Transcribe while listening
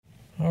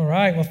All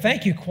right. Well,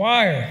 thank you,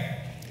 choir.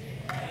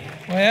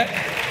 Well,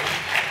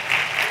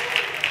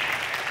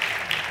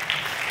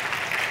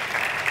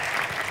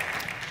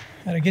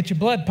 got to get your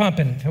blood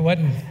pumping if it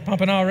wasn't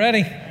pumping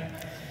already.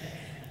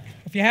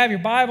 If you have your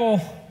Bible,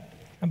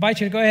 I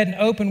invite you to go ahead and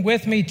open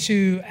with me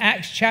to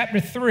Acts chapter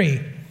 3.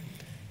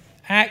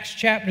 Acts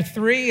chapter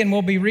 3, and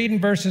we'll be reading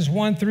verses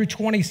 1 through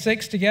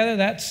 26 together.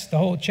 That's the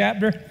whole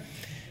chapter.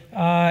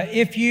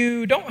 If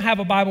you don't have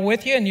a Bible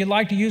with you and you'd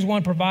like to use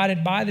one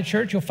provided by the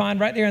church, you'll find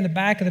right there in the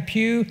back of the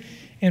pew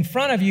in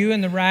front of you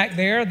in the rack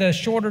there, the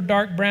shorter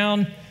dark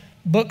brown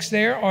books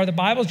there are the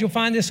Bibles. You'll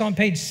find this on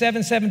page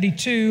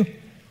 772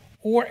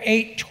 or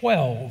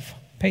 812.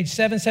 Page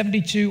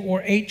 772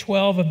 or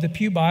 812 of the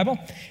Pew Bible.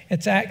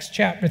 It's Acts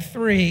chapter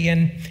 3.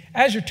 And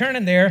as you're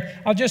turning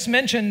there, I'll just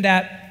mention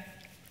that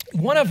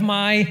one of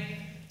my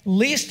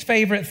least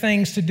favorite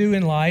things to do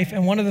in life,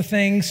 and one of the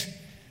things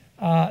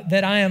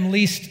that I am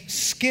least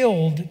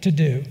skilled to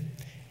do,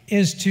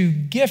 is to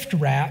gift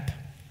wrap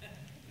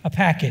a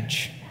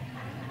package.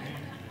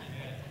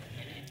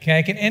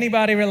 Okay, can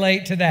anybody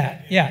relate to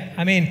that? Yeah,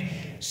 I mean,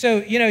 so,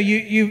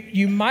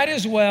 you might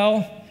as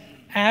well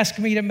ask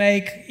me to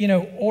make,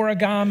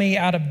 origami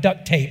out of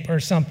duct tape or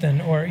something,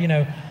 or,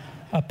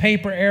 a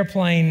paper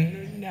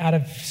airplane out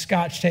of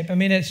Scotch tape. I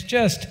mean, it's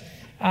just,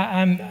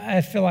 I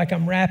feel like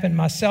I'm wrapping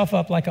myself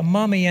up like a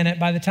mummy in it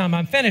by the time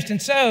I'm finished.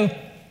 And so,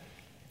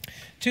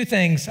 two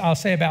things I'll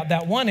say about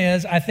that. One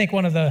is, I think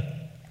one of the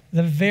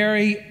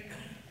very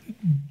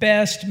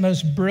best,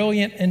 most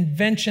brilliant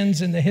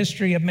inventions in the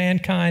history of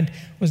mankind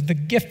was the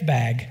gift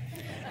bag.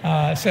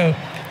 So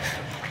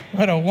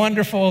what a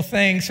wonderful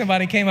thing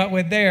somebody came up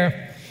with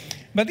there.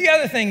 But the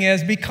other thing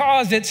is,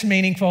 because it's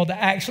meaningful to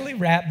actually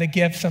wrap the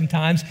gift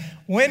sometimes,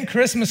 when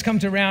Christmas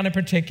comes around in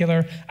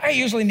particular, I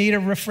usually need a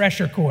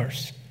refresher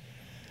course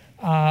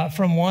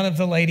from one of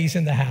the ladies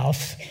in the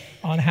house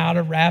on how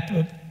to wrap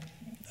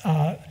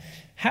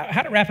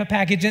how to wrap a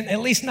package in at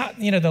least not,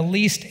 the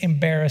least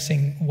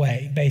embarrassing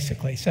way,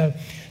 basically. So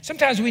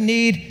sometimes we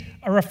need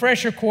a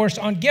refresher course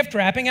on gift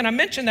wrapping, and I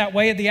mentioned that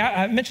at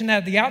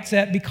the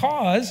outset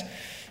because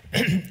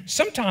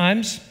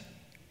sometimes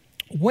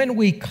when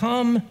we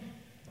come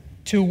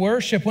to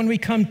worship, when we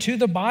come to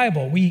the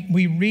Bible,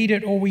 we read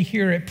it or we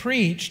hear it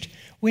preached,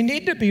 we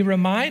need to be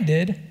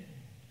reminded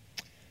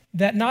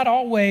that not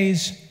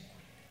always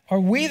are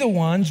we the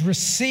ones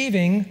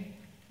receiving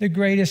the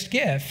greatest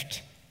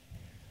gift,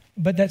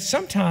 but that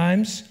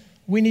sometimes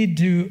we need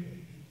to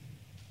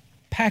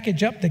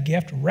package up the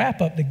gift,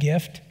 wrap up the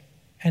gift,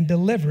 and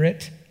deliver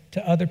it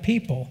to other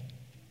people.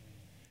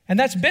 And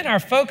that's been our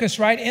focus,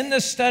 right? In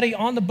this study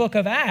on the book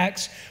of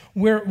Acts,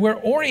 we're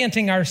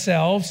orienting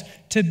ourselves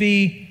to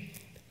be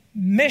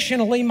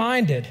missionally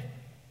minded,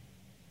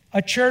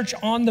 a church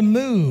on the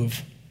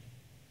move,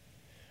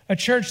 a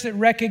church that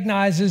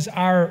recognizes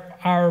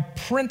our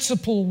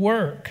principal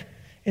work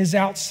is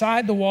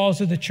outside the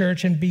walls of the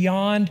church and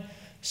beyond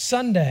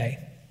Sunday.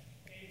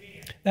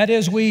 That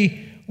is,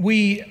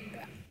 we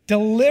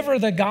deliver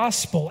the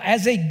gospel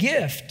as a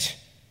gift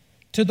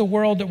to the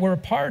world that we're a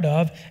part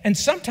of. And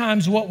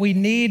sometimes what we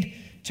need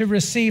to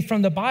receive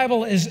from the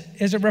Bible is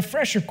a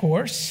refresher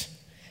course,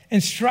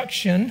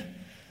 instruction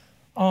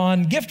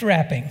on gift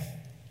wrapping,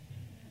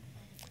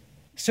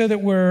 so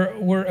that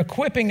we're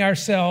equipping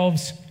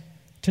ourselves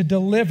to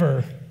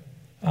deliver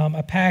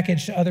a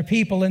package to other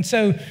people. And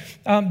so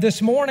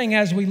this morning,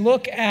 as we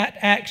look at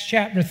Acts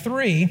chapter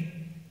 3,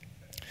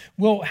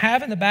 we'll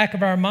have in the back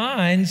of our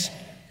minds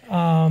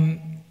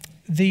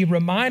the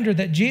reminder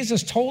that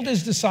Jesus told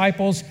his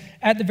disciples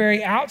at the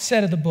very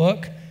outset of the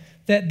book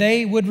that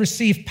they would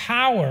receive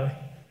power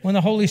when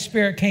the Holy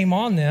Spirit came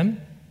on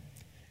them,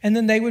 and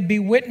then they would be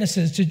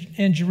witnesses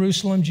in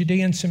Jerusalem,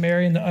 Judea, and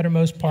Samaria, and the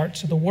uttermost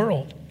parts of the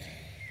world.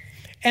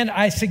 And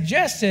I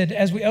suggested,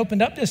 as we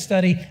opened up this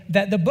study,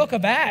 that the book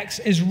of Acts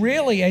is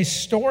really a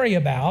story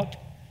about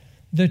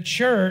the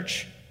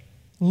church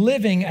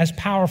living as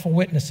powerful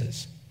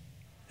witnesses.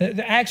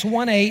 The Acts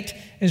 1:8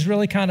 is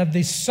really kind of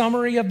the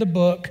summary of the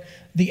book,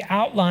 the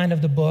outline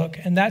of the book,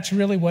 and that's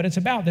really what it's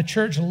about, the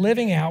church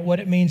living out what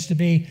it means to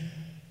be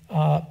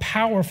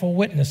powerful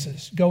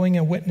witnesses, going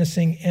and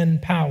witnessing in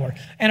power.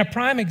 And a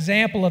prime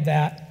example of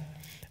that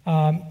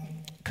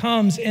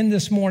comes in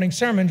this morning's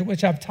sermon,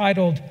 which I've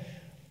titled,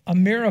 A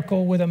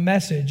Miracle with a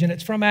Message, and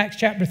it's from Acts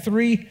chapter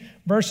 3,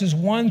 verses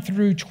 1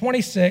 through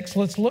 26.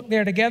 Let's look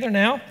there together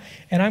now,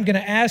 and I'm going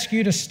to ask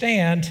you to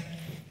stand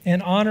in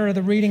honor of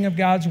the reading of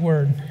God's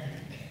word.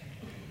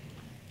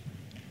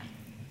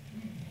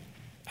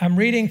 I'm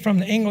reading from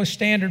the English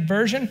Standard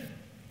Version,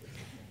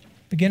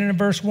 beginning in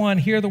verse 1.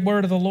 Hear the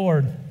word of the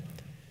Lord.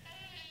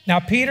 Now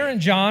Peter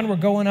and John were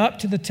going up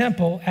to the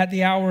temple at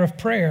the hour of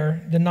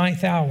prayer, the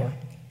 9th hour.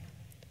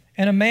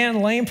 And a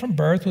man lame from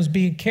birth was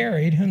being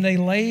carried, whom they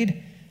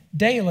laid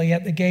daily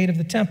at the gate of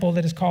the temple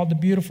that is called the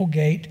Beautiful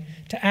Gate,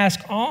 to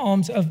ask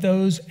alms of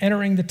those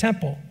entering the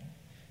temple.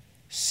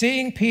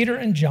 Seeing Peter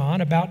and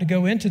John about to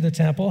go into the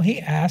temple, he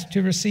asked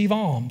to receive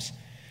alms.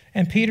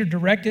 And Peter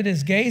directed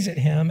his gaze at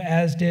him,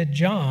 as did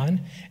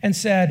John, and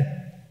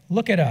said,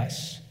 "Look at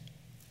us."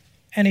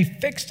 and he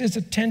fixed his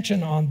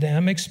attention on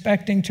them,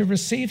 expecting to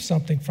receive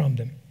something from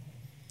them.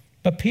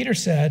 But Peter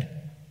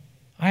said,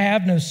 I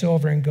have no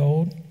silver and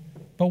gold,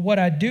 but what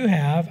I do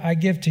have, I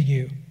give to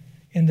you.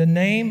 In the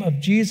name of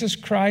Jesus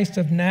Christ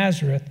of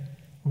Nazareth,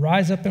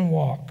 rise up and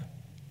walk.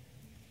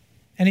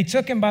 And he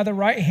took him by the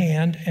right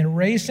hand and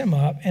raised him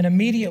up, and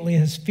immediately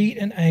his feet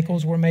and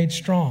ankles were made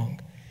strong.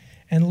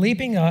 And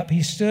leaping up,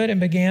 he stood and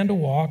began to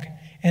walk,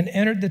 and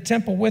entered the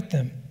temple with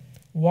them,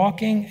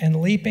 walking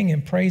and leaping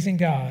and praising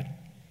God.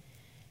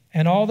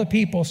 And all the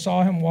people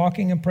saw him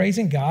walking and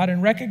praising God,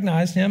 and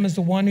recognized him as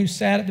the one who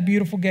sat at the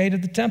beautiful gate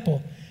of the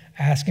temple,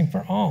 asking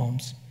for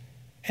alms.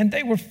 And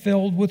they were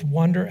filled with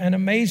wonder and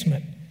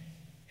amazement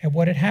at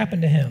what had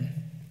happened to him.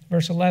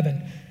 Verse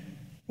 11.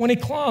 While he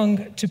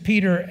clung to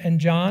Peter and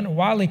John,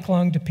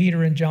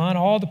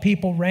 all the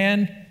people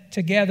ran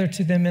together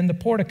to them in the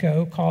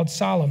portico called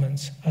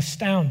Solomon's,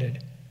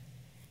 astounded.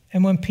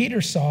 And when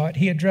Peter saw it,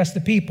 he addressed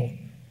the people.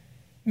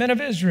 Men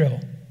of Israel,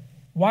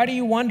 why do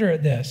you wonder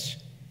at this?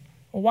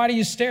 Or why do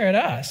you stare at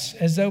us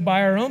as though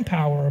by our own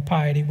power or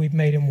piety we've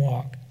made him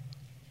walk?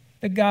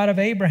 The God of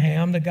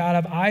Abraham, the God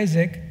of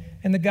Isaac,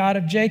 and the God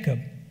of Jacob,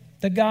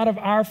 the God of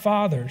our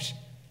fathers,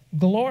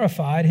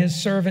 glorified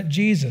his servant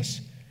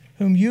Jesus,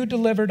 whom you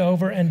delivered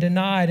over and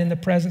denied in the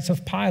presence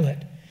of Pilate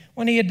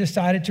when he had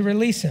decided to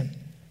release him.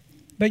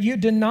 But you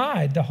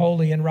denied the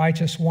holy and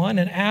righteous one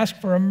and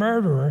asked for a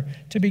murderer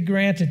to be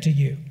granted to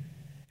you.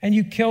 And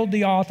you killed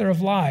the author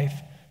of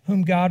life,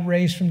 whom God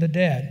raised from the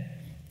dead.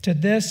 To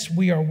this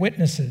we are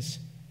witnesses.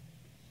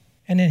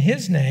 And in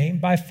his name,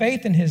 by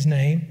faith in his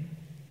name,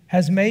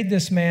 has made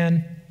this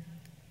man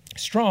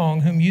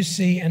strong, whom you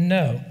see and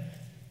know.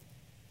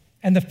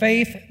 And the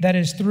faith that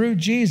is through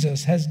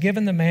Jesus has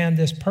given the man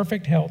this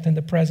perfect health in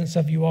the presence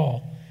of you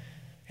all.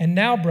 And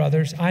now,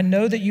 brothers, I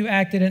know that you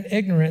acted in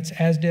ignorance,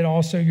 as did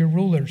also your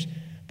rulers.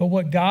 But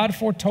what God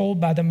foretold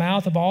by the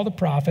mouth of all the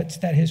prophets,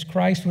 that his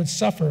Christ would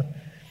suffer,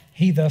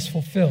 he thus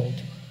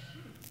fulfilled.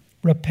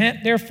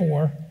 Repent,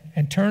 therefore,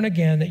 and turn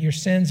again, that your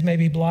sins may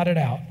be blotted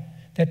out,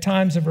 that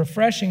times of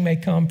refreshing may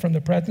come from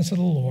the presence of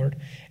the Lord,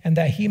 and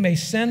that he may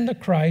send the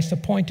Christ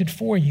appointed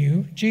for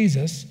you,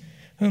 Jesus,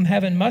 whom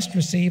heaven must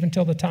receive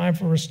until the time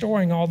for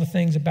restoring all the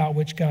things about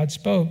which God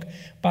spoke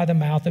by the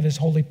mouth of his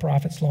holy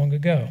prophets long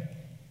ago.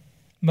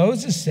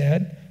 Moses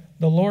said,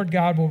 the Lord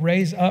God will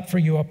raise up for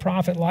you a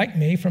prophet like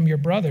me from your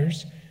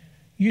brothers.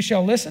 You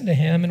shall listen to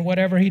him in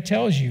whatever he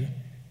tells you.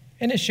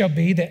 And it shall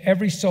be that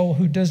every soul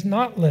who does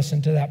not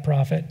listen to that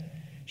prophet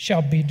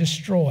shall be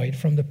destroyed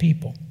from the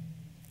people.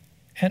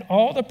 And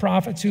all the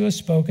prophets who have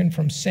spoken,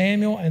 from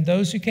Samuel and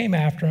those who came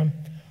after him,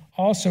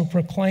 also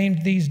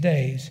proclaimed these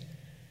days,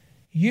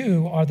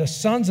 you are the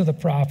sons of the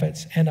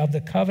prophets and of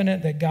the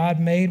covenant that God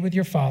made with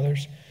your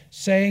fathers,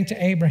 saying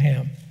to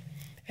Abraham,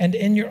 and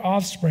in your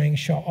offspring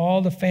shall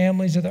all the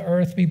families of the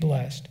earth be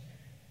blessed.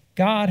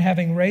 God,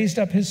 having raised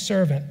up his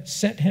servant,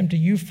 sent him to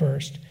you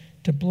first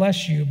to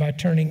bless you by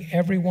turning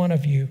every one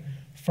of you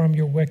from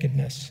your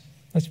wickedness.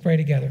 Let's pray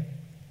together.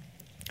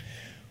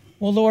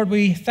 Well, Lord,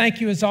 we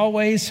thank you as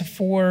always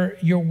for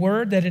your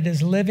word, that it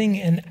is living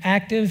and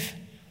active,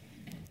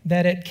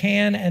 that it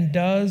can and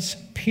does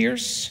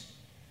pierce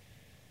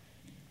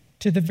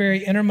to the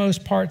very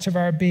innermost parts of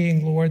our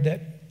being, Lord,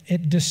 that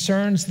it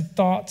discerns the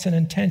thoughts and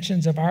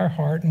intentions of our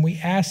heart, and we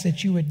ask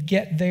that you would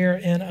get there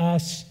in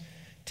us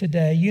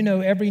today. You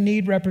know every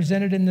need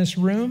represented in this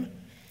room,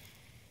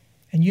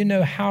 and you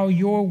know how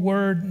your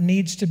word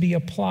needs to be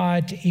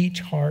applied to each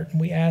heart, and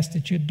we ask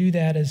that you'd do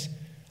that as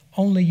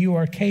only you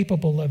are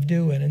capable of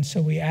doing. And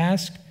so we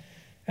ask,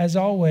 as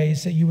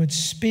always, that you would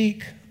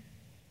speak,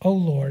 O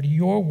Lord,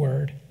 your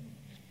word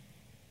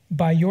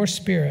by your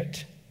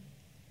Spirit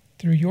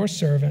through your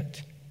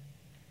servant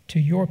to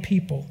your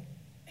people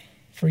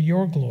for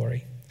your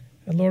glory.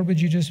 And Lord, would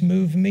you just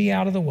move me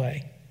out of the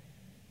way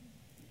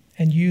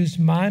and use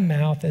my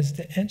mouth as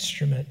the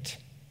instrument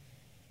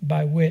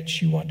by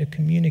which you want to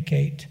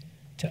communicate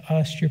to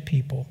us, your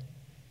people.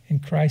 In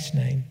Christ's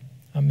name,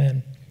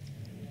 amen.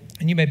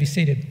 And you may be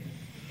seated.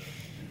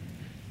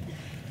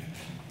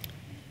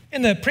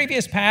 In the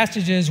previous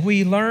passages,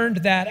 we learned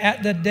that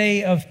at the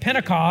day of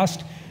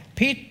Pentecost,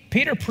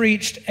 Peter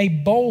preached a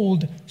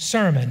bold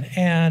sermon,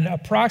 and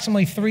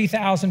approximately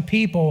 3,000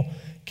 people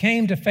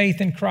came to faith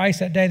in Christ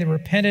that day. They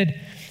repented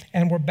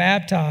and were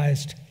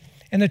baptized.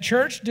 And the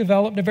church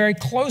developed a very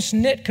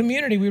close-knit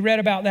community. We read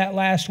about that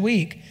last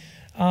week,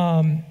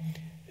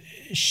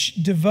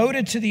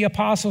 devoted to the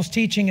apostles'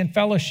 teaching and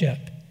fellowship,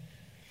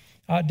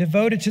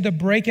 devoted to the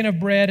breaking of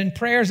bread and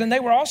prayers, and they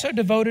were also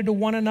devoted to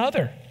one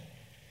another,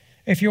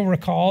 if you'll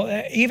recall,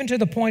 even to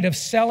the point of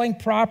selling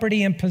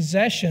property and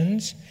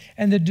possessions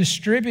and then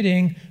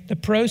distributing the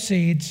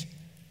proceeds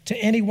to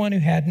anyone who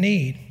had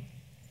need.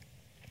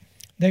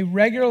 They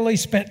regularly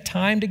spent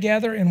time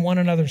together in one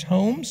another's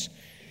homes,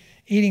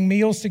 eating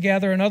meals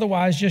together and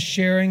otherwise just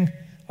sharing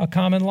a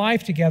common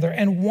life together.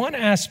 And one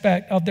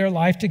aspect of their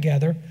life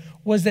together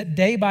was that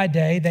day by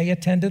day they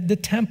attended the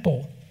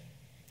temple.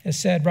 It's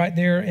said right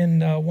there in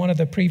one of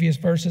the previous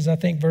verses, I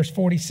think verse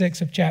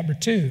 46 of chapter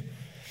 2.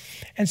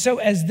 And so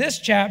as this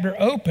chapter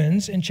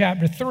opens in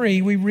chapter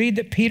 3, we read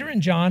that Peter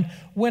and John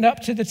went up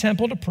to the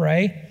temple to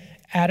pray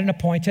at an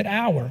appointed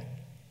hour.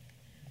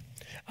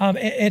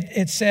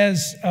 It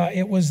says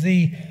it was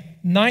the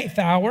 9th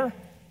hour,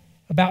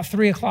 about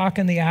 3 o'clock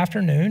in the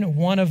afternoon,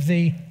 one of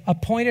the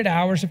appointed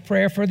hours of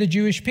prayer for the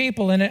Jewish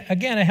people. And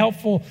again, a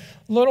helpful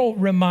little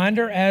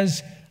reminder,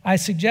 as I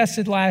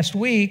suggested last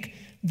week,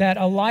 that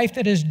a life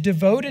that is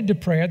devoted to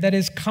prayer, that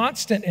is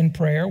constant in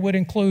prayer, would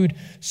include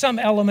some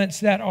elements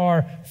that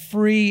are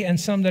free and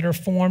some that are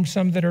formed,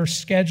 some that are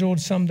scheduled,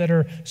 some that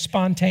are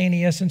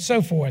spontaneous, and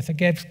so forth. It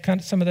gave kind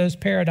of some of those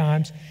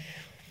paradigms.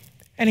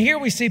 And here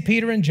we see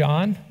Peter and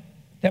John,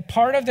 that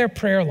part of their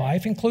prayer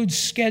life includes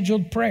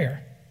scheduled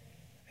prayer.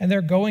 And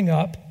they're going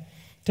up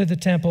to the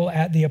temple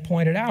at the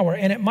appointed hour.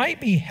 And it might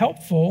be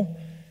helpful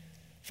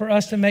for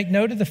us to make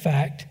note of the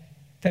fact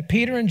that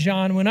Peter and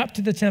John went up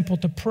to the temple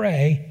to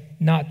pray,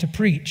 not to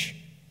preach.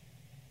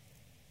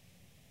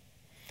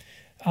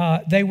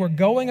 They were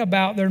going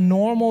about their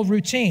normal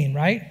routine,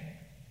 right?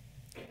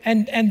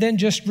 And then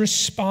just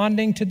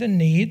responding to the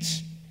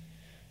needs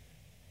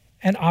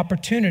and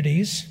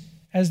opportunities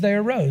as they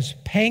arose,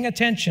 paying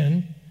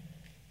attention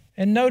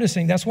and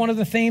noticing. That's one of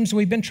the themes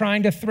we've been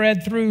trying to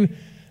thread through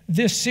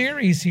this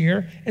series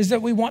here, is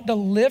that we want to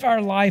live our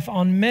life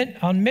on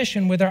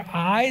mission with our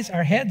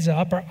heads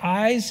up, our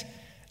eyes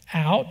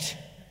out,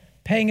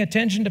 paying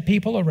attention to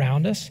people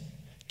around us,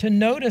 to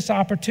notice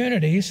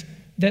opportunities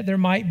that there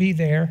might be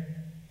there,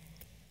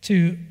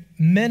 to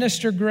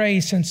minister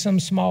grace in some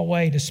small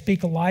way, to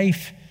speak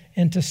life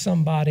into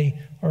somebody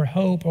or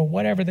hope or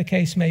whatever the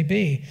case may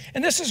be.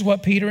 And this is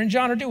what Peter and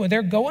John are doing.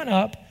 They're going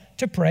up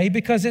to pray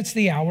because it's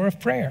the hour of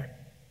prayer.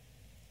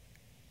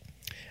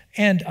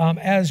 And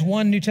as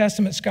one New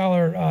Testament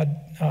scholar,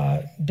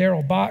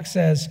 Darrell Bock,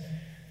 says,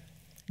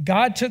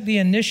 God took the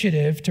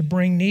initiative to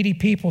bring needy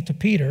people to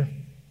Peter.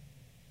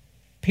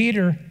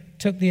 Peter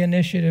took the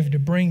initiative to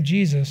bring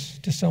Jesus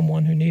to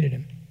someone who needed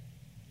him.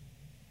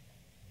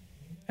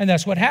 And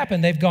that's what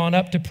happened. They've gone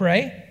up to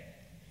pray.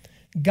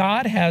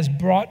 God has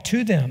brought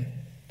to them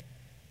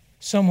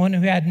someone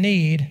who had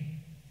need.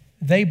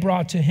 They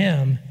brought to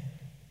him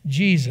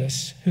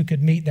Jesus who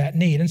could meet that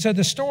need. And so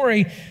the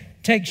story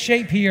takes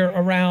shape here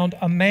around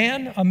a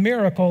man, a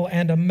miracle,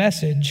 and a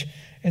message.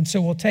 And so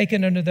we'll take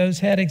it under those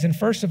headings. And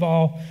first of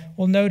all,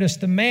 we'll notice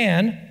the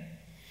man.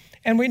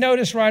 And we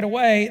notice right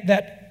away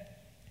that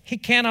he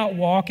cannot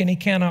walk and he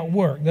cannot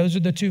work. Those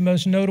are the two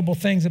most notable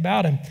things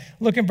about him.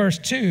 Look in verse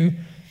 2.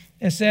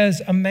 It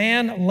says, a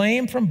man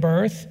lame from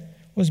birth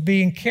was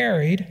being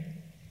carried,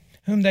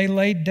 whom they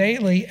laid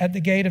daily at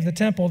the gate of the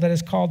temple that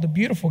is called the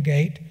Beautiful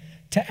Gate,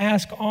 to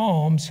ask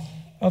alms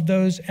of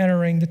those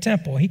entering the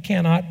temple. He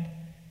cannot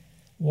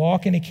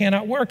walk and he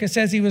cannot work. It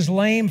says he was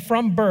lame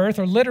from birth,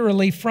 or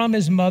literally from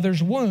his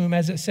mother's womb,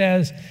 as it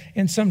says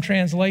in some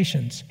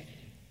translations.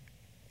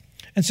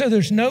 And so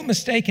there's no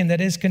mistaking that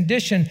his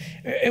condition,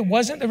 it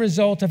wasn't the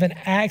result of an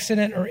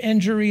accident or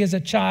injury as a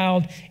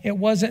child. It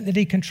wasn't that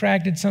he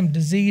contracted some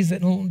disease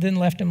that then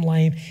left him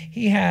lame.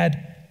 He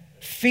had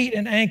feet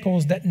and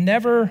ankles that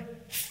never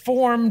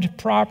formed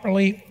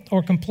properly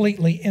or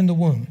completely in the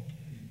womb.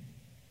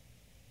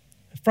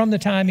 From the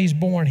time he's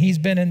born, he's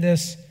been in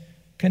this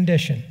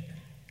condition.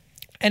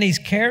 And he's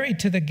carried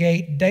to the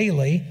gate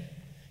daily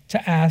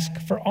to ask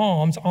for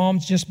alms,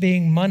 alms just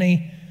being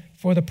money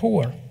for the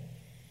poor.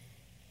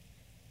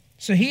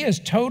 So he is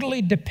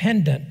totally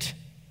dependent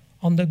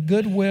on the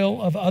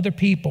goodwill of other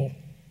people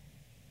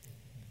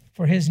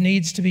for his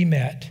needs to be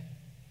met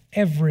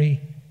every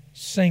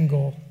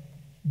single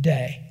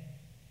day.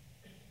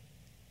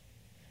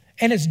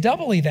 And it's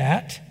doubly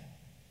that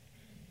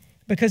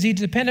because he's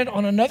dependent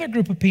on another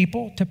group of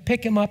people to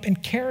pick him up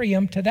and carry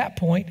him to that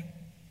point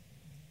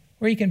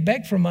where he can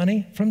beg for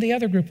money from the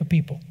other group of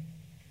people.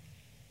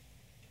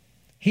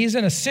 He's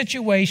in a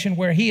situation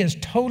where he is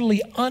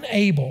totally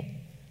unable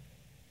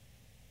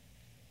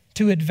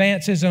to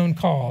advance his own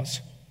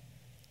cause,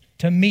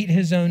 to meet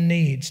his own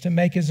needs, to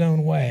make his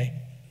own way.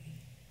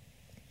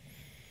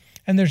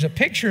 And there's a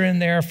picture in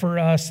there for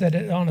us that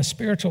on a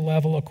spiritual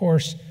level, of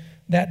course,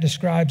 that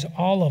describes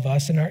all of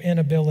us and our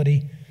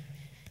inability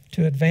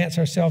to advance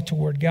ourselves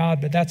toward God,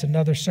 but that's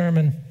another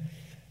sermon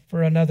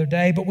for another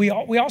day. But we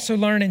also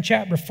learn in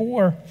chapter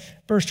 4,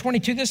 verse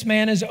 22, this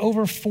man is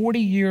over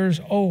 40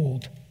 years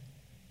old.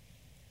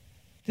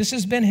 This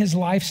has been his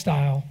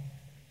lifestyle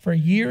for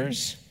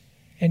years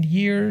and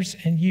years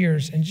and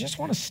years. And just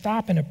want to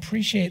stop and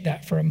appreciate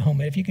that for a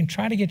moment, if you can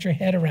try to get your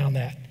head around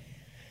that.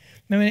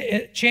 I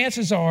mean,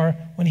 chances are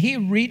when he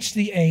reached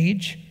the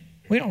age,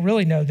 we don't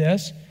really know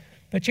this,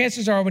 but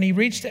chances are when he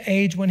reached the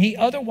age when he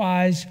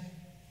otherwise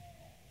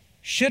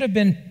should have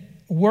been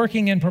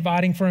working and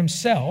providing for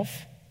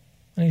himself,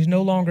 and he's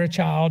no longer a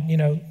child,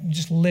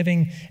 just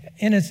living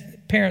in his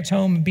parents'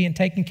 home and being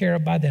taken care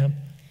of by them.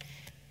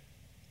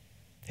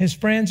 His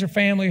friends or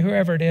family,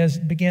 whoever it is,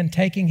 begin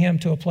taking him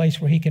to a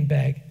place where he can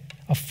beg.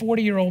 A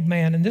 40-year-old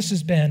man, and this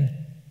has been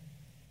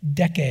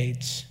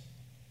decades,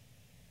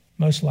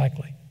 most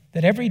likely,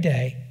 that every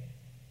day,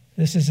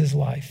 this is his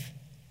life.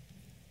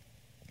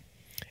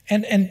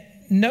 And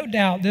no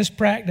doubt this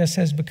practice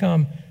has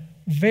become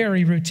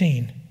very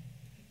routine,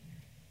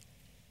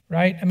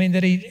 right? I mean,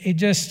 that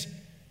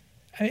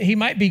he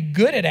might be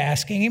good at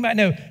asking. He might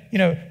know,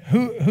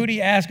 who do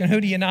you ask and who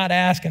do you not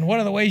ask, and what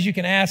are the ways you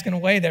can ask in a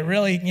way that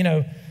really,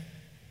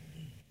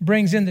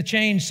 brings in the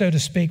change, so to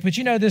speak. But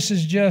this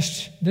is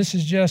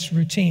just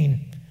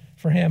routine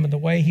for him and the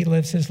way he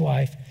lives his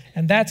life.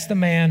 And that's the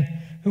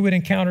man who would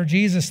encounter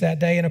Jesus that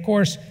day. And of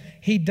course,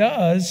 he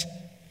does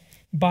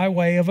by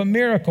way of a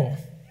miracle.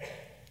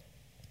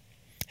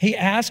 He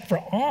asked for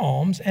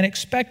alms and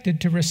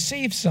expected to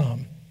receive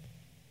some.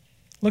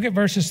 Look at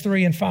verses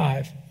 3 and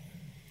 5.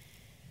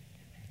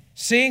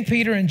 Seeing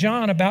Peter and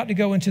John about to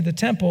go into the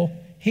temple,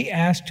 he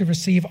asked to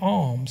receive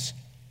alms.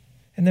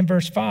 And then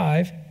verse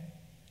 5,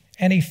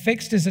 and he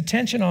fixed his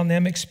attention on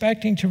them,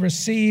 expecting to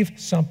receive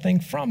something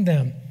from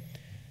them.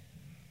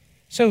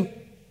 So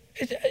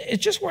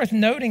it's just worth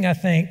noting, I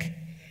think,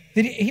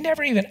 that he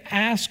never even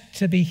asked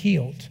to be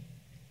healed.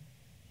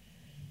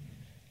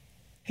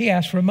 He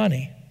asked for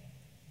money,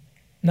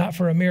 not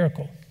for a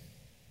miracle.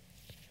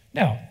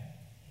 Now,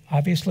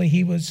 obviously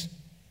he was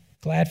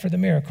glad for the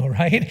miracle,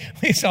 right?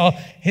 We saw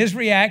his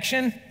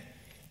reaction,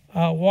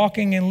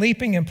 walking and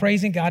leaping and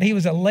praising God. He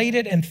was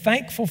elated and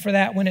thankful for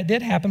that when it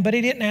did happen, but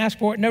he didn't ask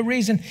for it. No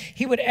reason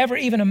he would ever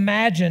even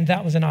imagine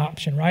that was an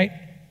option, right?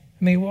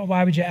 I mean,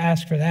 why would you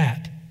ask for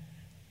that?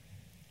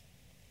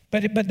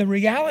 But the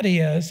reality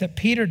is that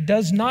Peter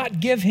does not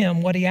give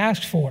him what he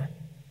asked for.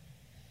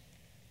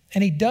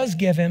 And he does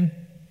give him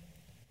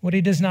what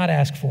he does not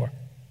ask for.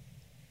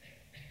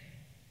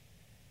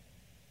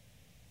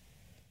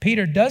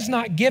 Peter does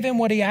not give him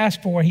what he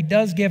asked for. He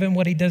does give him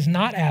what he does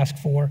not ask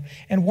for.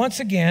 And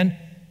once again,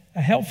 a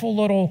helpful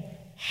little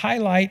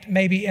highlight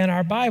maybe in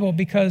our Bible,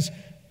 because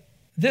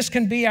this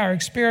can be our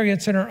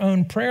experience in our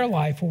own prayer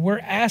life, where we're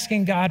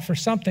asking God for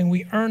something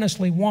we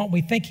earnestly want.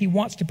 We think he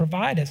wants to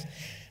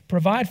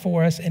provide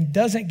for us, and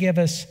doesn't give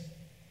us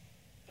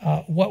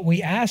what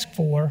we ask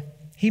for.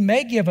 He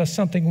may give us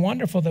something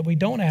wonderful that we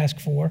don't ask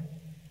for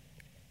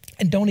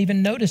and don't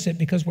even notice it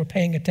because we're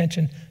paying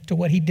attention to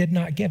what he did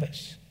not give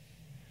us.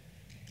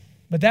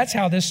 But that's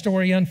how this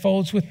story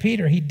unfolds with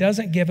Peter. He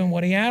doesn't give him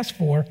what he asked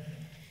for.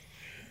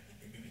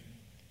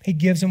 He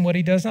gives him what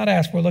he does not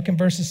ask for. Look in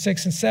verses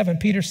 6 and 7.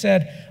 Peter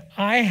said,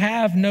 I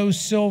have no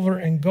silver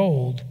and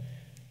gold,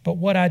 but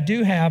what I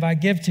do have I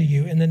give to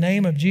you. In the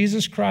name of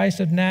Jesus Christ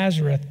of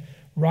Nazareth,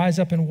 rise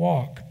up and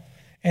walk.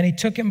 And he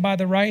took him by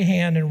the right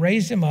hand and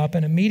raised him up,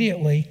 and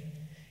immediately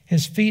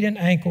his feet and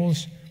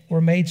ankles were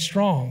made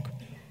strong.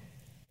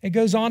 It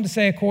goes on to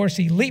say, of course,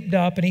 he leaped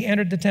up and he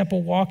entered the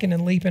temple walking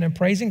and leaping and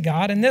praising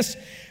God. And this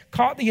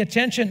caught the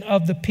attention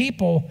of the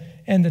people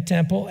in the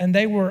temple, and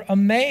they were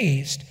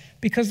amazed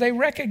because they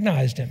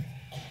recognized him.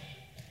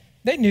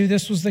 They knew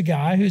this was the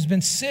guy who's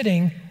been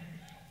sitting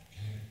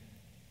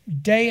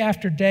day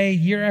after day,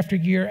 year after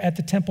year at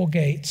the temple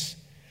gates.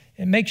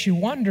 It makes you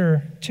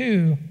wonder,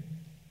 too,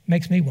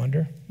 makes me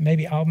wonder,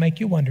 maybe I'll make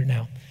you wonder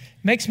now.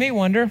 Makes me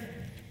wonder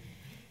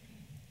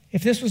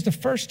if this was the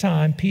first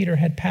time Peter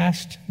had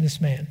passed this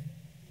man.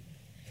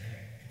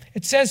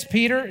 It says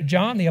Peter,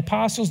 John, the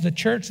apostles, the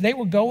church, they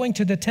were going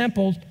to the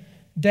temple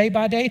day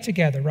by day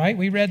together, right?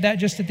 We read that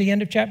just at the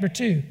end of chapter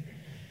 2.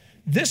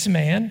 This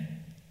man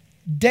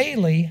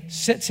daily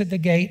sits at the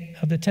gate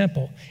of the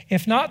temple.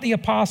 If not the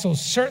apostles,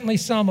 certainly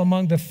some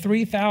among the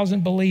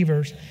 3,000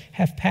 believers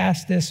have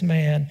passed this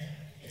man.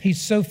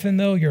 He's so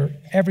familiar,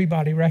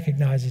 everybody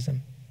recognizes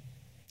him.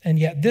 And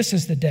yet this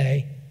is the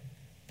day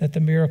that the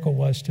miracle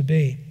was to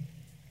be.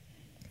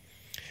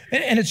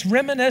 And it's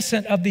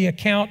reminiscent of the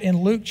account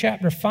in Luke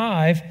chapter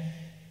 5,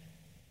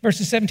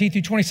 verses 17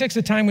 through 26,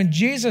 the time when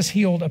Jesus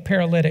healed a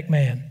paralytic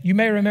man. You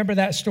may remember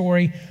that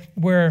story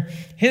where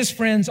his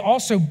friends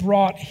also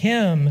brought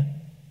him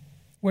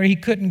where he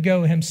couldn't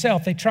go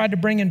himself. They tried to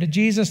bring him to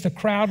Jesus. The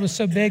crowd was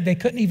so big they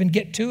couldn't even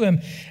get to him.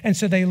 And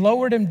so they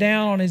lowered him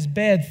down on his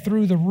bed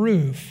through the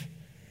roof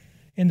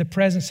in the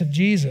presence of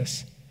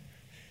Jesus.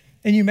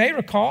 And you may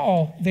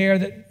recall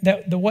there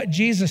that what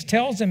Jesus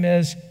tells him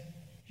is,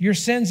 your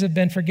sins have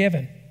been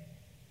forgiven.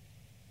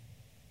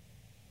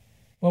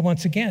 Well,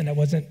 once again, that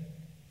wasn't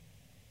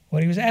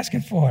what he was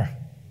asking for.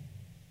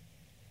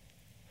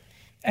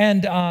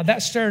 And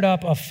that stirred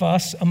up a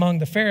fuss among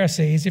the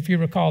Pharisees, if you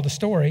recall the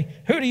story.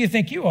 Who do you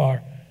think you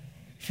are,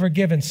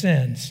 forgiving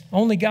sins?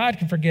 Only God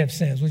can forgive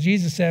sins. Well,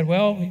 Jesus said,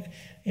 well,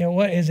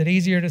 what is it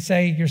easier to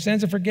say your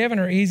sins are forgiven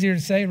or easier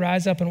to say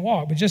rise up and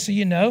walk? But just so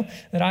you know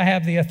that I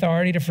have the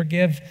authority to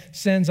forgive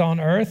sins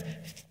on earth,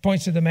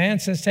 points to the man,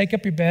 says, take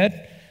up your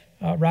bed,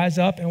 rise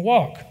up and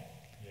walk.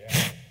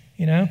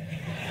 Yeah.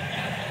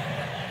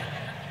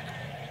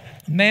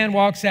 Man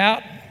walks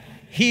out,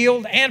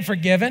 healed and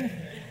forgiven.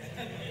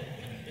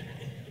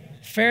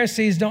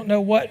 Pharisees don't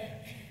know what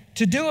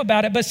to do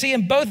about it. But see,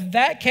 in both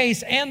that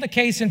case and the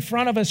case in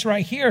front of us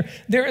right here,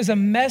 there is a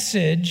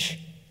message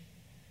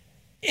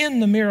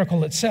in the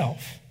miracle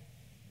itself.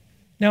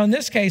 Now, in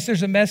this case,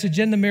 there's a message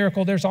in the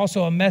miracle. There's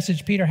also a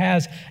message Peter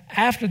has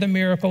after the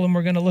miracle, and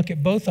we're going to look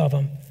at both of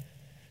them.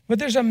 But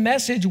there's a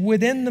message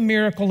within the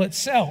miracle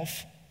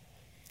itself.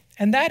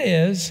 and that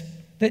is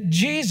that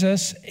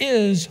Jesus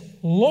is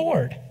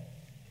Lord.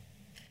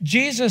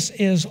 Jesus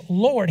is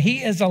Lord.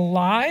 He is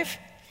alive.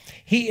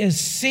 He is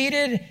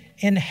seated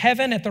in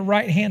heaven at the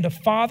right hand of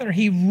Father.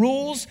 He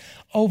rules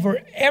over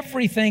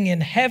everything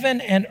in heaven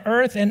and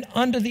earth and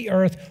under the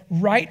earth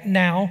right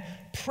now,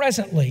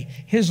 presently.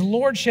 His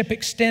lordship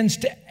extends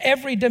to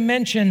every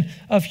dimension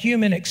of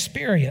human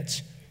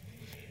experience,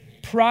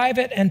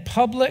 private and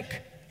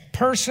public,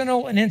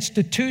 personal and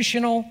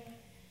institutional,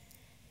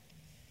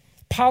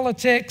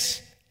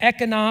 politics,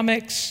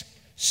 economics,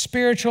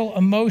 spiritual,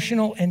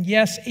 emotional, and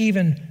yes,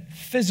 even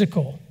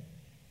physical.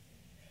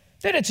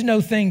 That it's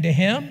no thing to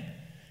him.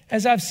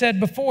 As I've said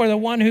before, the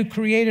one who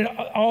created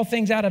all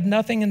things out of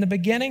nothing in the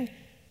beginning,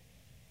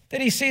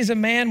 that he sees a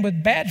man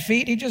with bad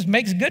feet, he just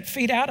makes good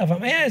feet out of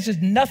them. Man, it's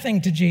just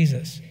nothing to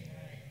Jesus.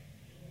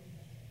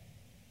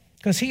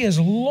 Because he is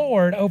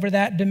Lord over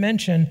that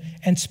dimension,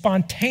 and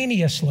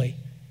spontaneously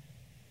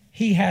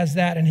he has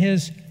that in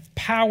his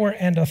power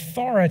and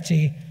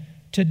authority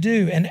to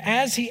do. And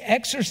as he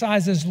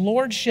exercises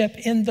lordship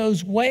in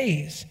those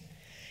ways,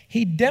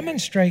 he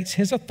demonstrates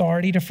his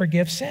authority to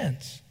forgive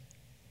sins,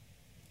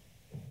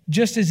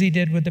 just as he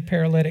did with the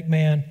paralytic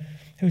man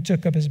who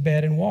took up his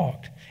bed and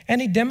walked. And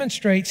he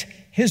demonstrates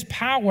his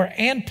power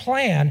and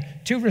plan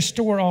to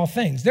restore all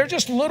things. They're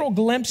just little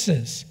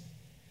glimpses.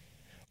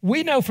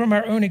 We know from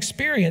our own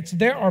experience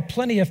there are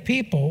plenty of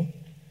people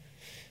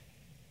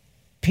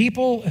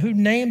who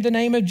name the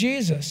name of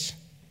Jesus,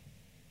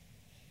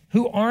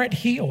 who aren't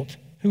healed,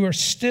 who are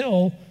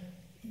still,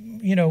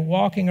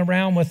 walking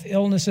around with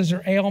illnesses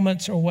or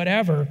ailments or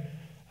whatever.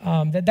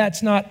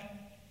 That's not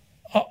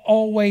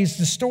always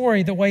the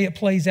story, the way it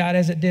plays out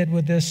as it did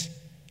with this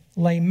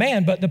lame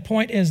man. But the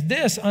point is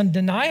this,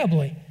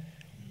 undeniably,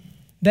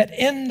 that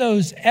in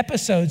those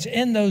episodes,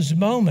 in those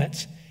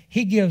moments,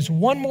 he gives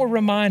one more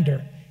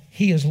reminder: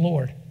 he is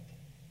Lord.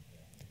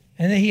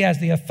 And that he has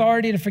the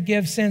authority to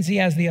forgive sins. He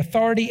has the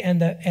authority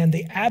and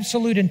the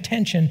absolute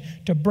intention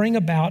to bring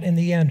about in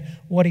the end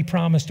what he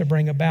promised to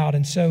bring about.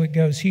 And so it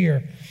goes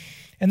here.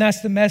 And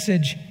that's the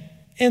message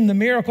in the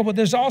miracle. But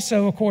there's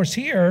also, of course,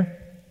 here,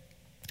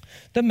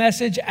 the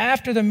message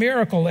after the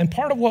miracle. And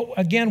part of what,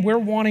 again, we're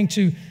wanting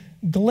to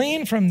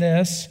glean from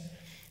this,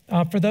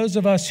 for those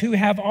of us who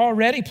have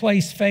already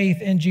placed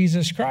faith in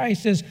Jesus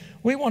Christ, is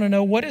we want to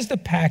know what is the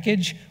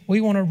package we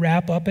want to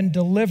wrap up and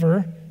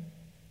deliver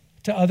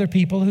to other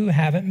people who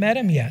haven't met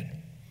him yet.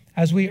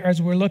 As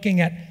we're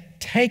looking at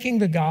taking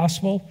the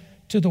gospel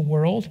to the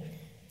world,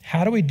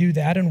 how do we do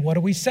that and what do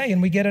we say?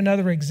 And we get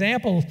another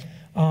example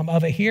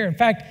of it here. In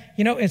fact,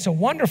 it's a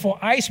wonderful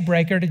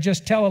icebreaker to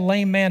just tell a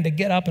lame man to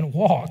get up and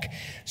walk.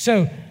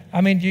 So,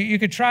 you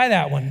could try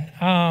that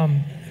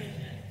one.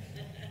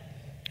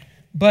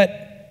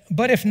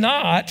 But if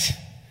not,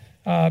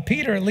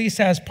 Peter at least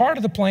has part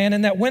of the plan,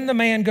 in that when the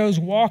man goes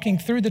walking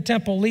through the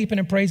temple, leaping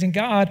and praising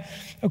God,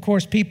 of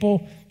course,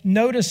 people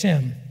notice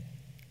him.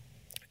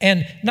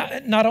 And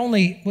not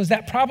only was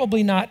that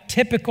probably not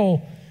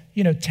typical,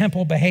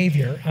 temple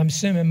behavior. I'm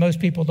assuming most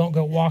people don't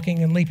go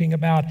walking and leaping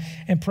about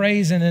and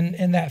praising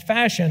in that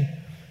fashion.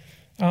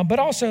 But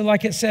also,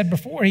 like it said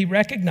before, he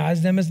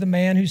recognized them as the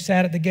man who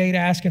sat at the gate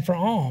asking for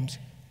alms.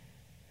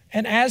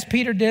 And as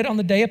Peter did on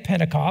the day of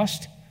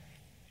Pentecost,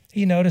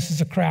 he notices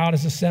a crowd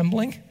is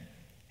assembling.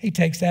 He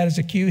takes that as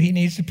a cue. He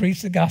needs to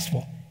preach the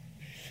gospel.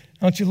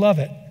 Don't you love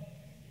it?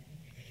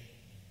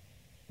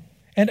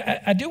 And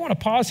I do want to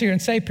pause here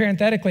and say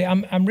parenthetically,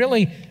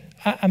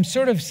 I'm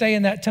sort of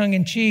saying that tongue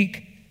in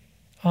cheek,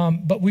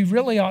 but we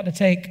really ought to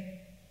take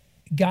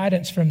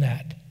guidance from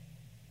that.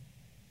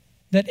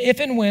 That if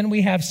and when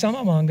we have some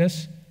among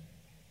us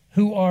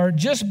who are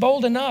just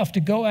bold enough to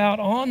go out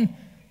on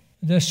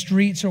the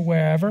streets or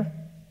wherever,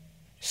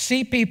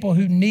 see people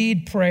who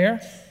need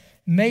prayer,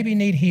 maybe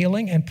need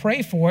healing, and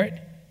pray for it,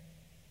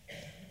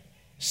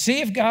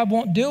 see if God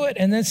won't do it,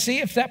 and then see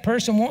if that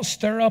person won't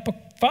stir up a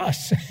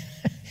fuss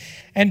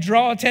and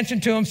draw attention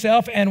to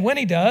himself, and when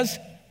he does,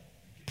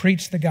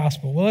 preach the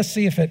gospel. Well, let's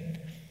see if it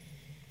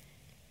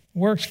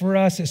works for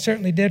us. It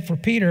certainly did for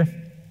Peter.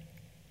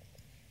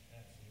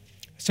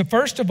 So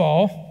first of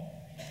all,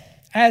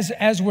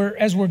 as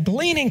we're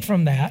gleaning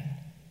from that,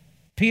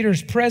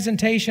 Peter's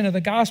presentation of the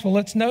gospel,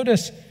 let's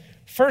notice,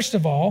 first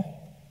of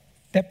all,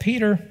 that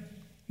Peter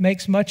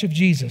makes much of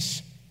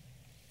Jesus.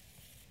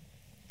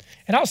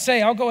 And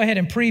I'll go ahead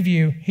and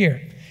preview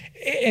here.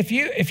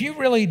 If you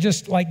really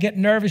just get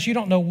nervous, you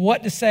don't know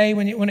what to say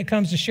when it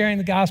comes to sharing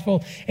the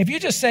gospel, if you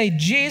just say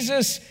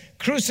Jesus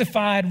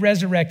crucified,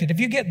 resurrected, if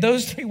you get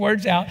those three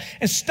words out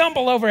and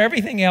stumble over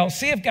everything else,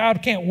 see if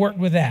God can't work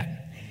with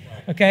that,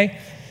 okay?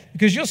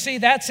 Because you'll see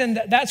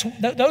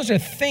those are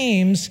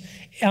themes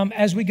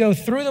as we go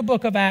through the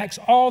book of Acts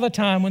all the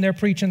time when they're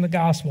preaching the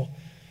gospel.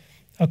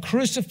 A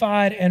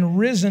crucified and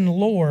risen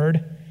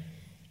Lord,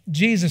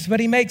 Jesus. But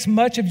he makes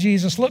much of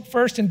Jesus. Look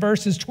first in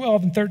verses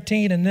 12 and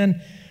 13 and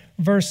then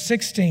verse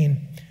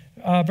 16.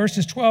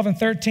 Verses 12 and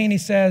 13, he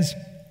says,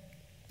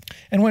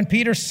 "And when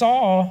Peter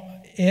saw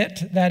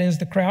it," that is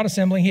the crowd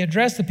assembling, "he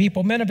addressed the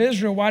people, 'Men of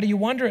Israel, why do you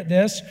wonder at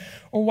this?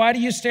 Or why do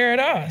you stare at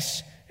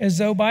us? as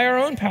though by our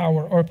own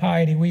power or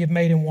piety we have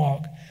made him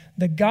walk.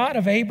 The God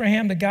of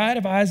Abraham, the God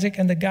of Isaac,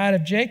 and the God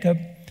of Jacob,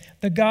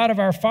 the God of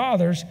our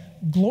fathers,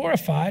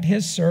 glorified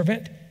his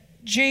servant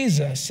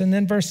Jesus. And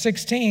then verse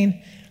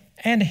 16,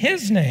 and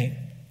his name,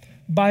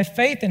 by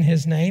faith in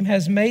his name,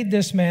 has made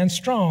this man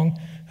strong,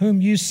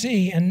 whom you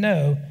see and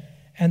know.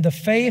 And the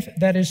faith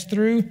that is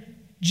through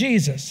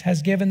Jesus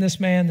has given this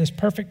man this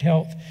perfect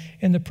health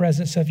in the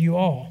presence of you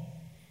all.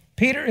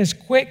 Peter is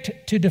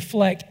quick to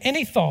deflect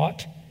any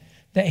thought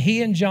that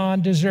he and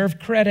John deserve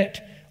credit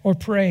or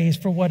praise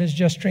for what has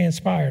just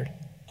transpired.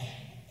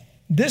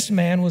 This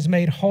man was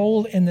made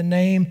whole in the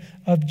name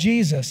of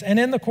Jesus. And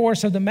in the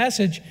course of the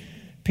message,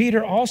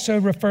 Peter also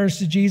refers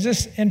to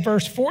Jesus in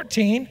verse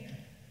 14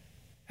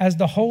 as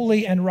the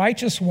holy and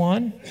righteous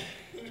one.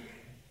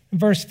 In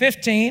verse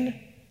 15,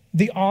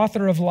 the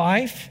author of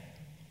life.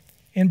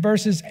 In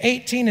verses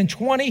 18 and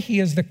 20,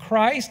 he is the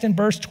Christ. In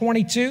verse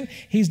 22,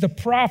 he's the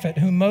prophet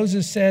whom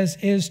Moses says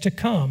is to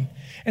come.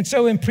 And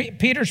so in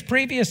Peter's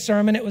previous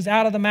sermon, it was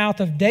out of the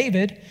mouth of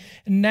David,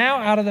 and now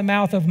out of the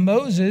mouth of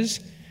Moses,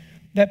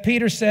 that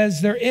Peter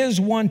says there is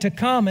one to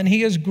come, and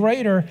he is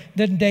greater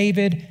than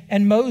David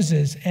and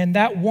Moses, and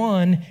that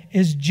one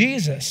is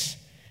Jesus.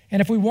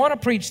 And if we want to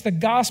preach the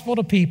gospel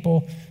to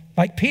people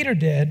like Peter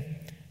did,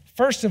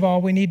 first of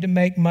all, we need to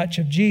make much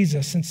of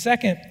Jesus. And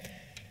second,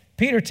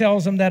 Peter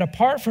tells them that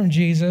apart from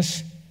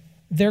Jesus,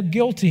 they're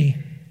guilty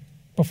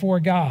before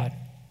God.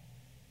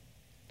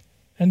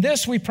 And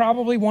this we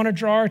probably want to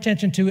draw our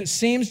attention to. It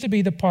seems to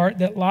be the part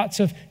that lots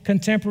of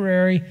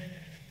contemporary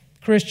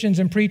Christians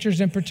and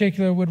preachers in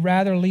particular would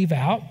rather leave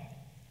out.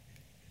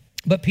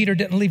 But Peter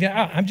didn't leave it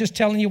out. I'm just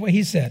telling you what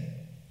he said.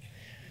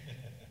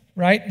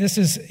 Right? This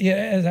is,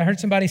 as I heard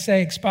somebody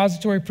say,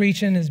 expository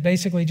preaching is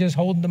basically just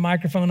holding the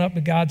microphone up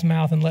to God's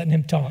mouth and letting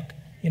him talk,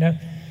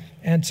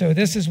 And so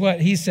this is what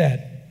he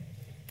said.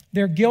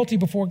 They're guilty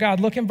before God.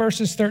 Look in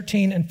verses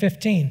 13 and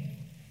 15.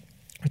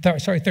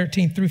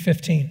 13 through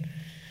 15.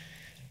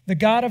 The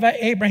God of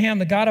Abraham,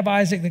 the God of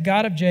Isaac, the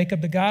God of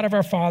Jacob, the God of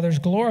our fathers,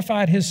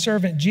 glorified his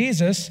servant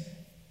Jesus,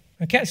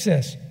 now catch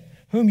this,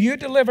 whom you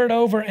delivered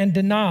over and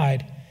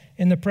denied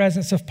in the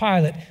presence of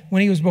Pilate.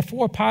 When he was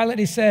before Pilate,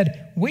 he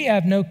said, we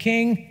have no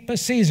king but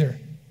Caesar.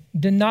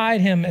 Denied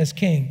him as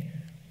king.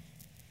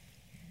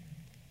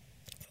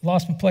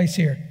 Lost my place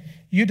here.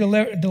 You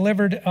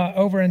delivered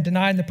over and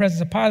denied in the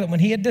presence of Pilate when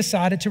he had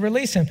decided to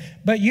release him.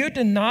 But you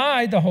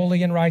denied the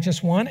holy and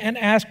righteous one and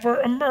asked for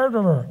a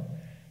murderer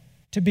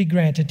to be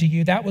granted to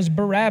you. That was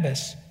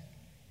Barabbas.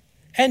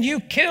 And you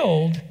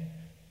killed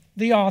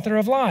the author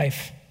of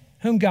life,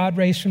 whom God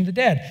raised from the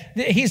dead.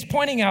 He's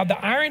pointing out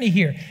the irony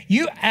here.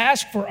 You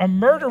asked for a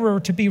murderer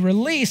to be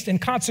released, and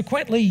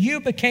consequently, you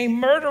became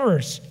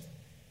murderers.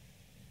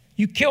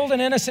 You killed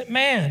an innocent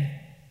man,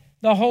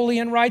 the holy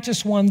and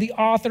righteous one, the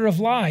author of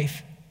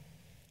life.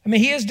 I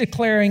mean, he is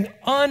declaring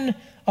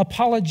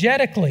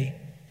unapologetically,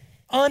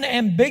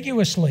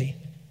 unambiguously,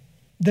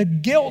 the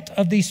guilt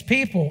of these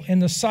people in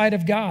the sight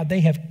of God.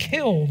 They have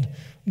killed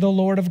the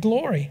Lord of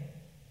glory.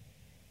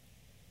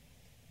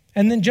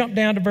 And then jump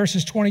down to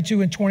verses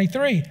 22 and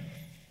 23,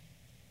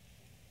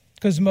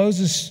 because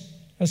Moses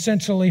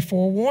essentially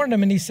forewarned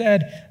him, and he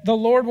said, the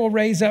Lord will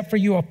raise up for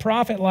you a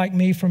prophet like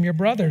me from your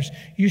brothers.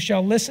 You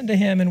shall listen to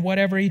him in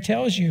whatever he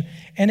tells you,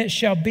 and it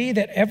shall be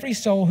that every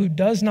soul who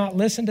does not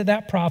listen to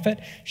that prophet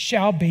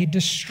shall be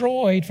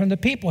destroyed from the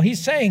people.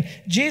 He's saying,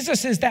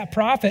 Jesus is that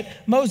prophet.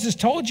 Moses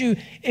told you,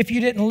 if you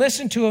didn't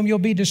listen to him, you'll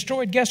be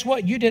destroyed. Guess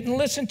what? You didn't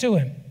listen to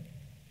him.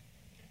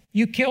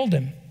 You killed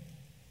him.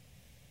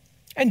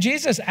 And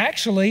Jesus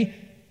actually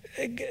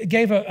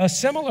gave a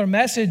similar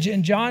message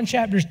in John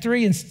chapters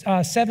 3 and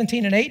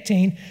 17 and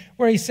 18,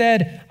 where he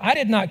said, I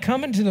did not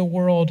come into the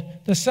world,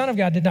 the Son of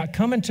God did not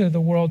come into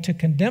the world to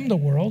condemn the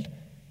world,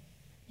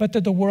 but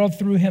that the world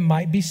through him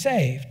might be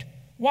saved.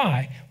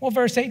 Why? Well,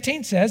 verse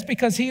 18 says,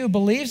 because he who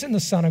believes in the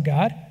Son of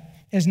God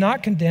is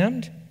not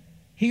condemned.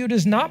 He who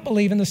does not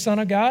believe in the Son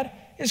of God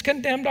is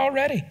condemned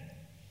already.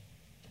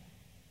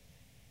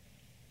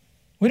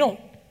 We don't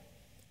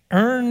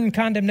earn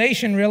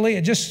condemnation, really.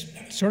 It's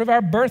just sort of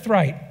our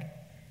birthright.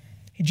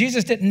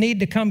 Jesus didn't need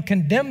to come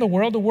condemn the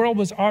world. The world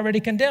was already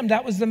condemned.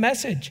 That was the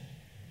message.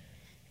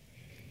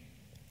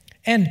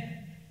 And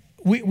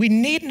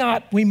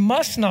we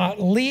must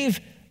not leave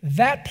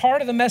that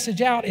part of the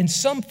message out in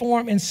some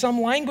form, in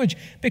some language,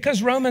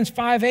 because Romans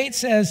 5:8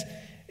 says,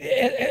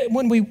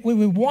 when we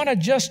want to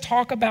just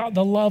talk about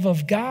the love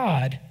of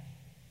God,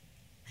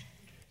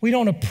 we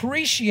don't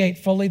appreciate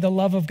fully the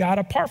love of God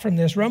apart from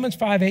this. Romans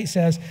 5:8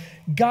 says,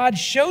 God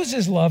shows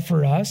his love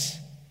for us.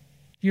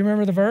 Do you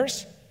remember the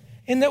verse?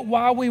 In that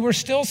while we were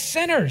still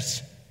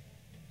sinners,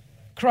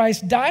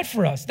 Christ died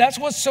for us. That's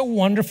what's so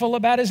wonderful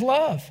about his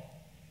love.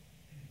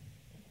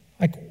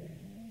 Like,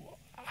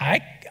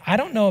 I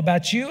don't know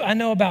about you. I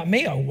know about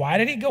me. Why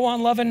did he go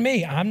on loving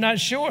me? I'm not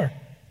sure.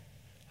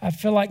 I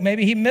feel like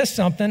maybe he missed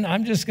something.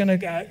 I'm going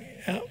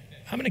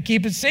to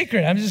keep it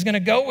secret. I'm just going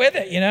to go with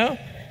it,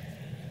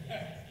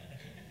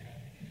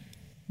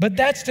 But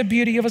that's the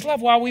beauty of his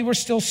love. While we were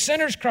still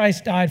sinners,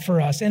 Christ died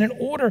for us. And in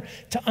order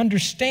to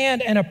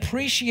understand and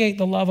appreciate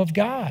the love of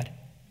God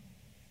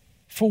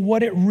for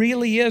what it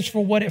really is,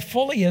 for what it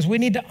fully is, we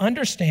need to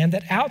understand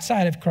that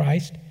outside of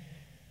Christ,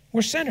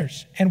 we're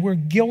sinners and we're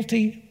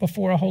guilty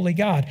before a holy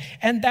God.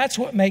 And that's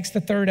what makes the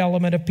third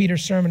element of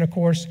Peter's sermon, of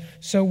course,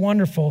 so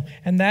wonderful.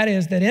 And that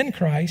is that in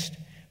Christ,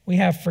 we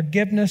have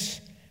forgiveness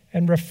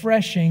and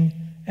refreshing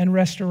and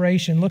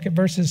restoration. Look at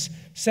verses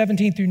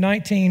 17 through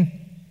 19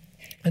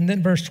 and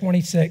then verse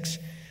 26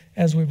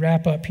 as we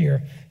wrap up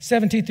here.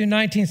 17 through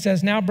 19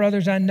 says, "Now,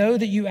 brothers, I know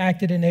that you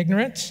acted in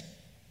ignorance,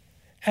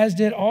 as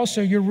did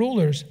also your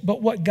rulers.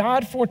 But what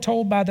God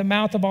foretold by the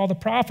mouth of all the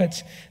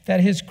prophets,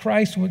 that his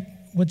Christ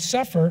would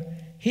suffer,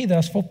 he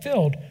thus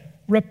fulfilled.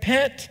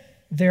 Repent,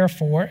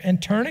 therefore, and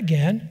turn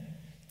again,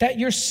 that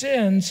your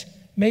sins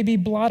may be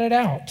blotted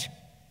out."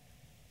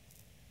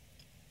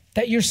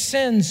 That your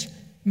sins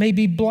may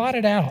be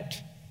blotted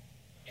out.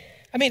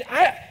 I mean,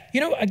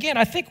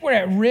 I think we're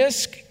at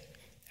risk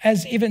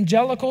as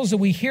evangelicals that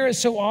we hear it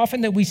so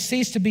often that we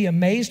cease to be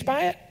amazed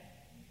by it.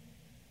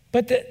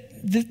 But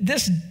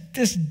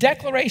this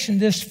declaration,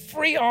 this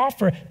free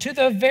offer to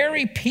the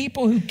very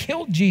people who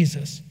killed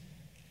Jesus.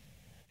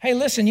 Hey,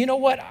 listen, you know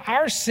what?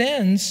 Our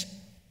sins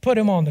put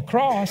him on the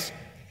cross.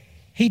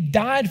 He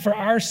died for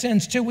our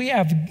sins too.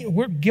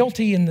 We're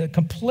guilty and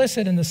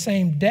complicit in the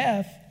same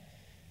death.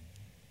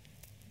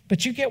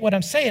 But you get what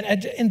I'm saying.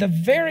 In the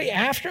very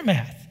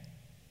aftermath,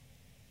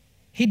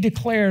 he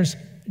declares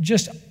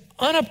just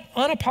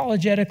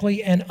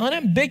unapologetically and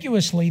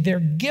unambiguously their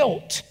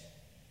guilt.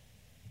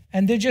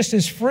 And then just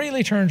as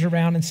freely turns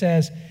around and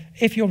says,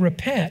 if you'll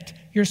repent,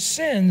 your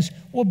sins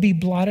will be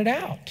blotted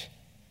out.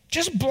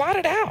 Just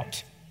blotted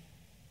out.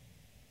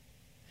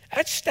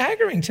 That's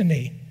staggering to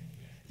me.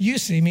 You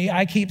see me,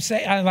 I keep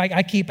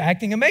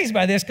acting amazed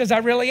by this because I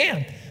really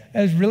am.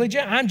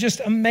 I'm just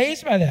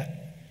amazed by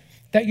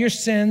that your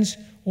sins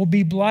will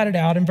be blotted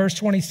out. And verse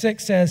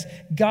 26 says,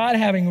 God,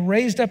 having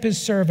raised up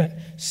his servant,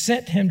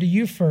 sent him to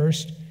you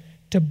first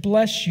to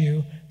bless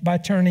you by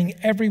turning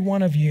every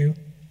one of you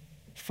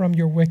from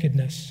your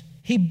wickedness.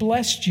 He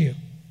blessed you.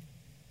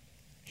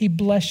 He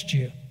blessed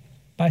you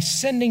by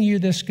sending you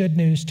this good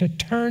news to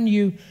turn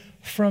you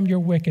from your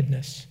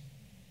wickedness.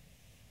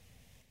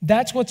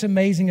 That's what's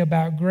amazing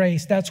about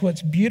grace. That's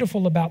what's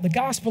beautiful about the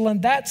gospel.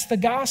 And that's the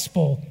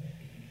gospel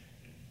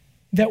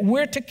that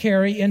we're to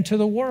carry into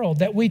the world,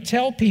 that we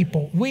tell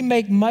people. We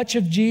make much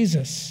of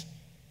Jesus.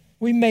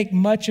 We make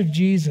much of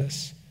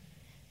Jesus.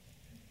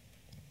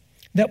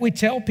 That we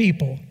tell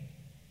people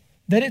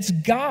that it's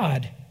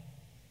God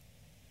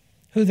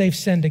who they've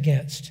sinned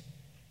against.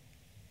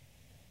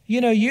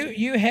 You know,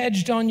 you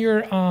hedged on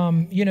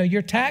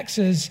your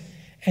taxes,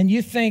 and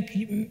you think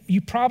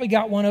you probably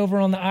got one over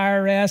on the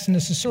IRS, and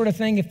it's the sort of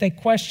thing, if they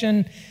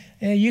question,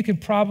 you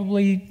could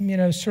probably,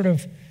 sort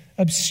of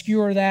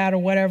obscure that or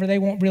whatever. They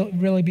won't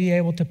really be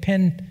able to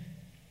pin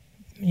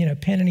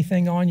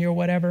anything on you or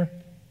whatever.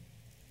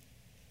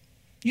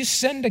 You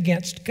sinned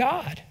against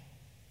God.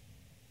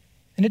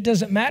 And it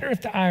doesn't matter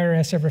if the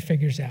IRS ever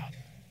figures out.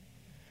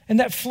 And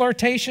that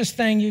flirtatious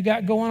thing you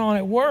got going on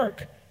at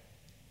work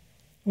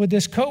with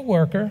this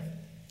coworker,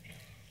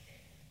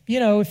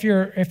 if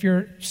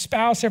your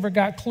spouse ever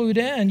got clued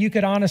in, you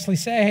could honestly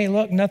say, hey,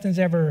 look,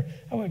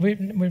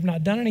 we've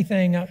not done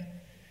anything.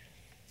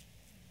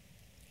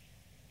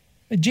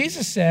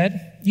 Jesus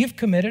said, you've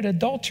committed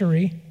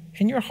adultery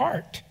in your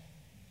heart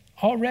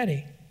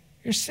already.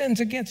 Your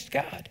sin's against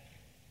God.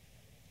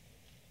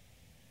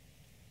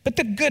 But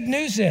the good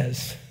news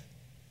is,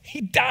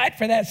 he died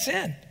for that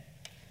sin,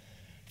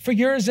 for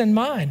yours and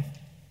mine.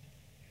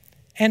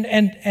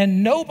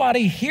 And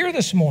nobody here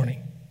this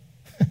morning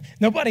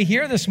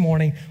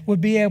would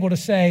be able to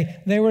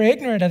say they were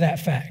ignorant of that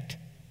fact.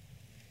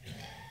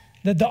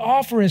 That the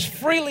offer is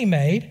freely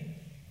made,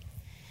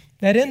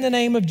 that in the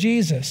name of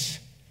Jesus,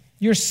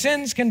 your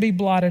sins can be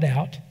blotted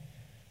out,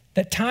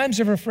 that times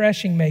of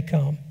refreshing may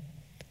come,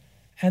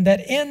 and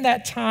that in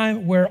that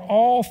time where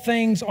all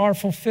things are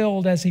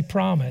fulfilled as he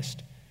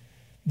promised,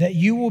 that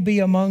you will be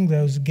among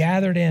those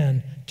gathered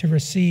in to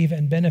receive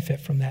and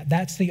benefit from that.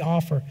 That's the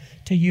offer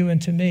to you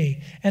and to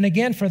me. And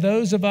again, for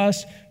those of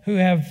us who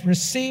have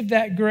received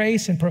that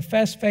grace and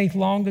professed faith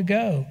long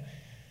ago,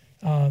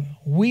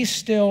 we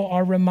still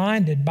are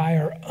reminded by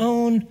our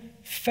own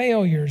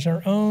failures,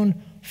 our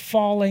own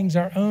fallings,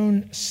 our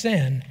own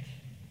sin,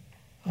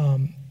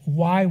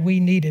 why we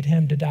needed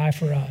him to die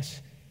for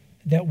us.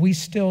 That we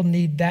still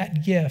need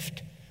that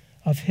gift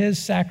of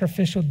his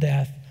sacrificial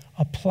death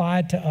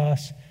applied to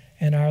us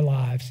in our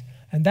lives.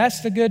 And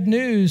that's the good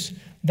news.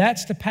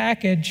 That's the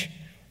package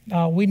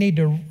we need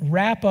to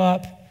wrap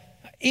up.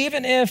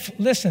 Even if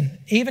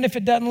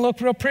it doesn't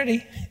look real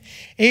pretty,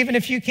 even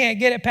if you can't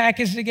get it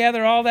packaged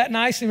together all that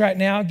nicely right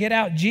now, get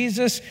out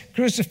Jesus,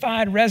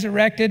 crucified,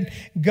 resurrected,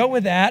 go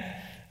with that.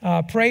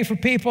 Pray for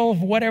people,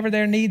 whatever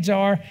their needs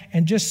are,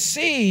 and just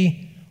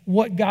see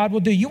what God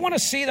will do. You want to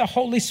see the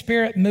Holy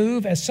Spirit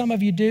move, as some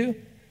of you do?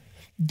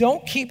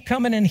 Don't keep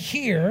coming in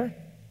here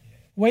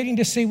waiting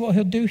to see what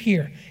he'll do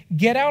here.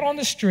 Get out on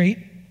the street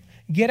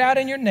get out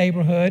in your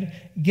neighborhood,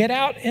 get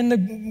out in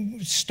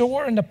the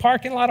store, in the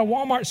parking lot of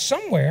Walmart,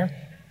 somewhere,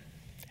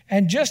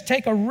 and just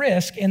take a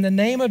risk in the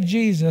name of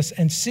Jesus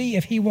and see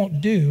if he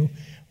won't do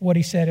what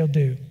he said he'll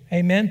do.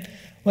 Amen?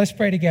 Let's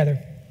pray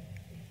together.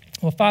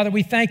 Well, Father,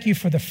 we thank you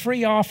for the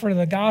free offer of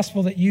the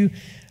gospel that you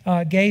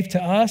gave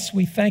to us.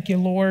 We thank you,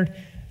 Lord,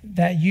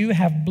 that you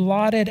have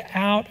blotted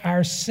out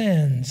our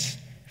sins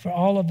for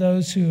all of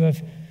those who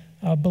have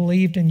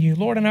believed in you.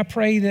 Lord, and I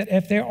pray that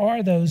if there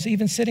are those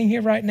even sitting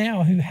here right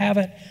now who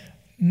haven't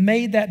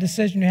made that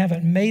decision, who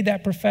haven't made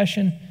that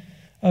profession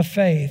of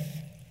faith,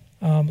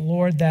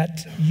 Lord,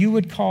 that you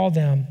would call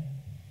them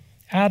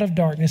out of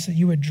darkness, that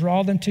you would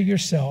draw them to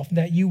yourself,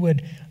 that you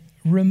would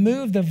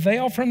remove the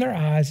veil from their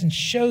eyes and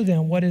show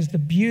them what is the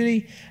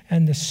beauty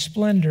and the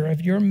splendor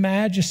of your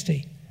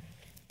majesty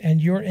and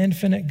your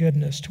infinite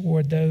goodness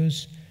toward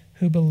those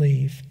who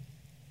believe.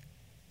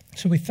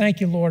 So we thank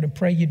you, Lord, and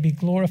pray you'd be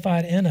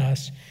glorified in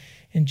us.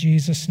 In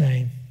Jesus'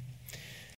 name.